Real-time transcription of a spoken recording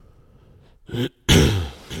I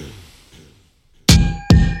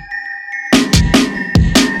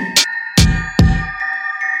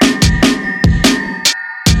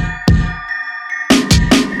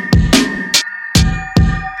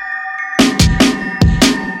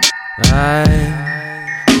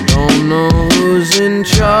don't know who's in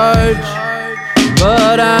charge,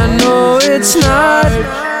 but I know it's not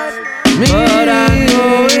me. But I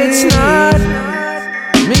know it's not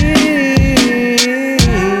me.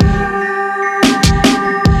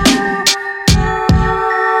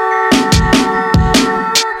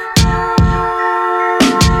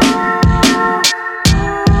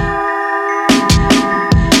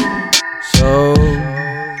 So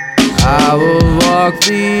I will walk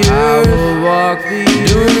the earth,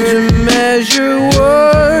 doomed to measure worth,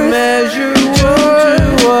 to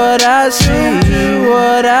what I see,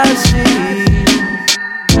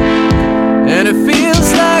 and it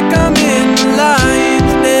feels like I'm in the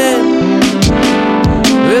lion's den,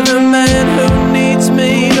 with a man who needs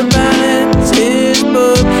me to balance his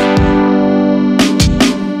book,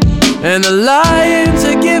 and the lions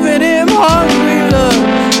are giving him hungry looks.